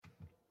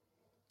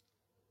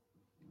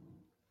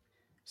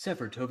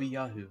Sefer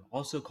Toviyahu,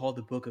 also called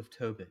the Book of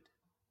Tobit.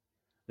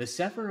 The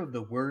Sefer of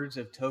the words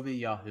of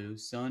Toviyahu,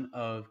 son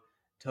of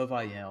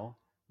Toviel,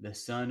 the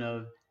son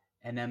of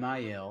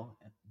Enemiel,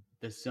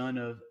 the son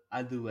of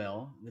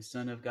Aduel, the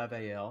son of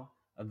Gabael,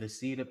 of the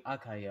seed of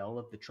Achael,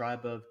 of the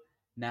tribe of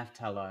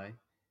Naphtali,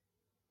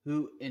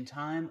 who in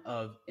time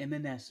of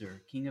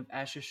Ebenezer, king of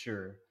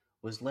Ashashur,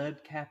 was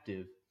led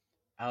captive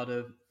out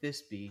of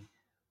Thisbe,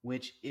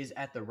 which is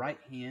at the right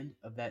hand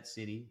of that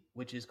city,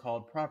 which is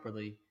called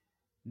properly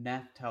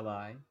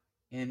Naphtali,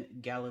 in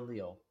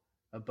Galilee,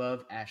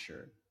 above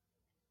Asher.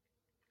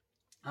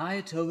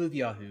 I,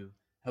 Toviyahu,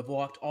 have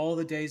walked all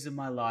the days of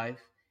my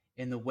life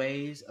in the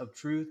ways of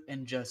truth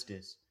and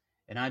justice,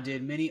 and I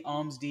did many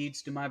alms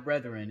deeds to my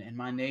brethren and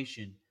my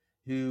nation,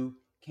 who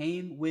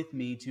came with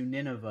me to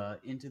Nineveh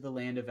into the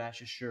land of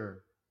Ashashur.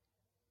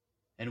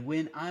 And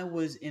when I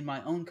was in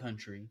my own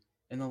country,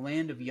 in the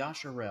land of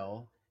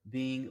Yasharel,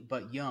 being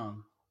but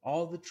young,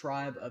 all the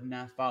tribe of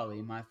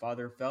Naphtali my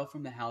father fell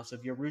from the house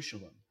of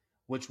Jerusalem,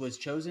 which was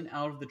chosen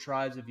out of the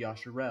tribes of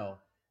Yasharel,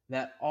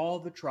 that all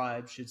the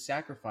tribes should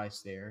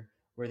sacrifice there,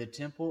 where the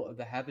temple of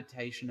the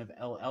habitation of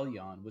El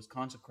Elyon was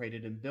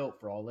consecrated and built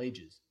for all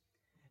ages.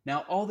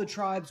 Now all the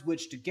tribes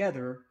which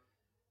together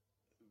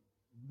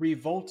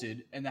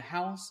revolted, and the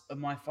house of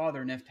my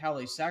father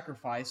Naphtali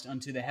sacrificed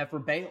unto the heifer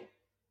Baal.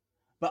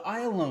 But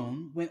I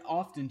alone went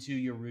often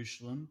to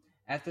Jerusalem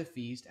at the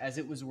feast, as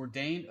it was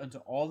ordained unto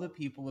all the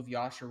people of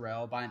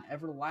Yasharel by an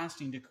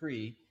everlasting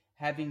decree,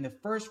 having the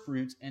first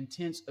fruits and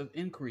tenths of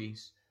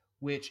increase,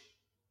 which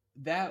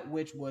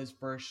was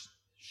first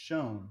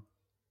shorn.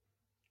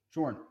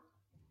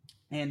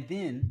 And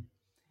then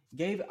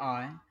gave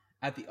I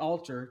at the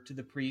altar to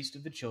the priest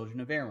of the children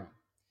of Aaron.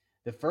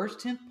 The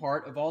first tenth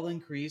part of all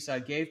increase I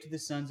gave to the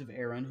sons of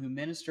Aaron, who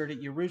ministered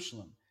at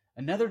Jerusalem.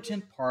 Another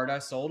tenth part I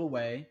sold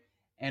away,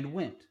 and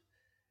went,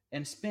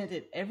 and spent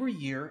it every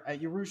year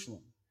at Jerusalem.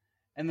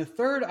 And the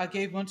third I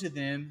gave unto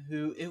them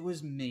who it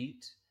was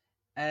meet,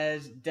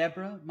 as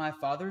Deborah my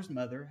father's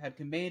mother had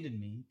commanded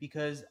me,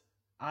 because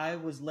I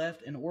was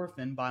left an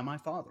orphan by my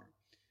father.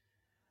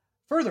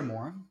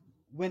 Furthermore,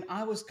 when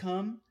I was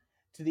come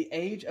to the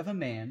age of a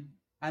man,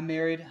 I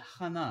married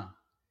Hannah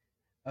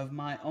of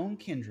my own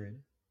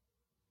kindred,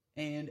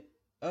 and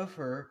of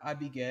her I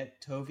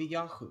begat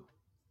Toviyahu.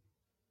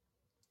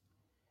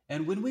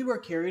 And when we were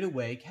carried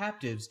away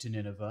captives to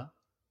Nineveh,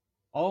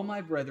 all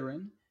my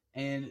brethren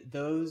and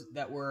those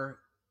that were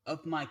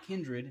of my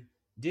kindred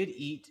did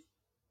eat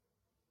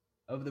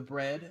of the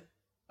bread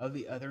of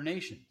the other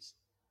nations.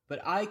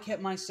 But I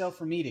kept myself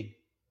from eating,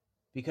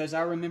 because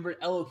I remembered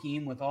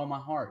Elohim with all my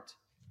heart.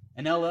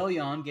 And El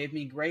Elyon gave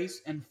me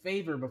grace and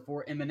favor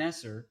before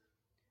Ebenezer,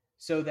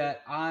 so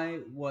that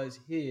I was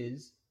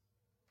his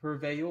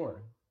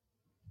purveyor.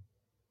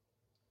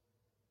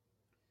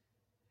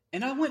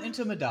 And I went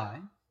into Madai,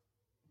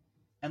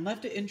 and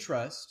left it in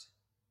trust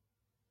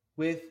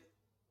with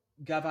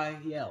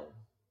Gavriel,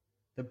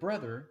 the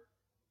brother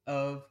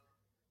of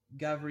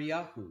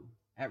Gavriyahu,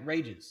 at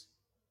Rages,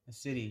 a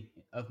city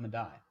of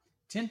Madai,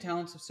 10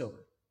 talents of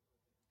silver.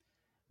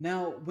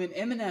 Now, when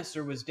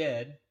Ebenezer was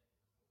dead,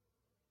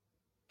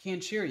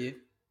 Cancheriah,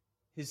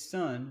 his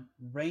son,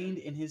 reigned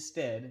in his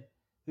stead,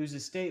 whose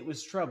estate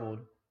was troubled,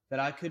 that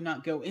I could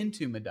not go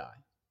into Madai.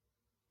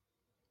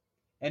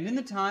 And in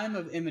the time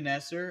of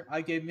Ebenezer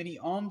I gave many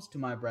alms to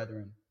my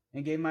brethren,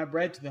 and gave my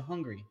bread to the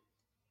hungry,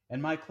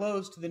 and my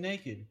clothes to the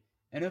naked.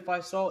 And if I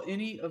saw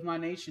any of my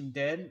nation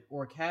dead,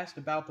 or cast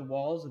about the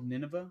walls of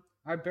Nineveh,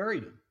 I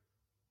buried him.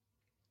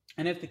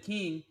 And if the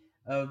king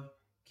of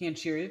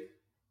Cancheriah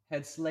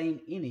had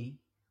slain any,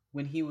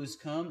 when he was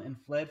come and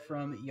fled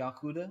from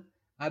Yahudah,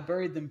 I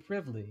buried them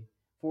privily,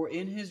 for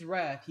in his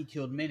wrath he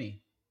killed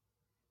many.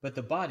 But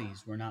the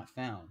bodies were not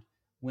found,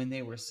 when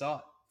they were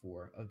sought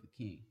for of the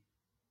king.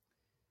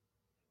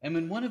 And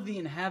when one of the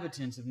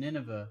inhabitants of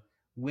Nineveh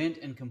went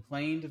and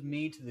complained of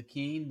me to the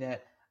king,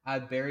 that I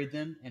buried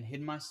them and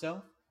hid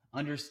myself,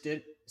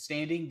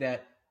 understanding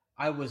that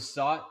I was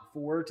sought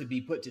for to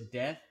be put to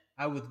death,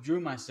 I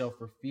withdrew myself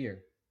for fear.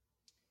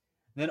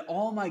 Then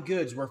all my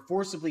goods were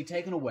forcibly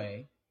taken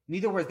away,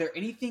 neither was there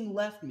anything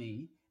left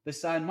me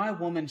beside my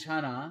woman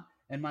Chana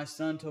and my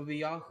son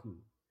Toviyahu.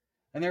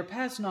 And there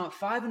passed not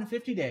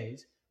 55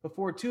 days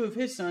before 2 of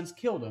his sons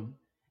killed him,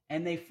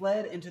 and they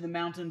fled into the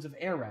mountains of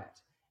Ararat.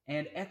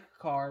 And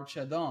Echkar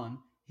Chadon,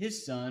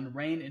 his son,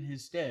 reigned in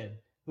his stead,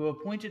 who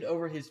appointed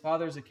over his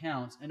father's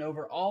accounts and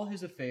over all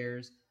his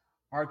affairs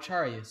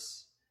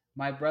Archarius,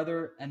 my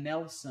brother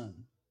Anel's son.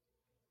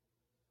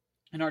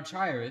 And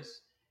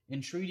Archarius,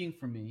 entreating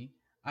for me,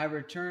 I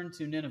returned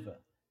to Nineveh.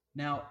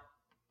 Now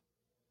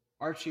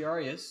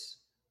Archarius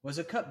was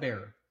a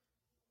cupbearer,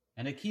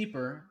 and a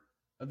keeper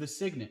of the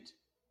signet,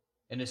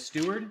 and a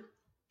steward,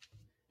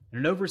 and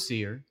an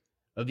overseer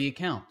of the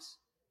accounts.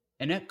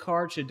 And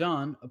Echkar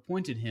Chadon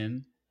appointed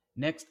him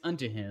next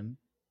unto him,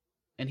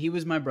 and he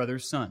was my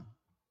brother's son.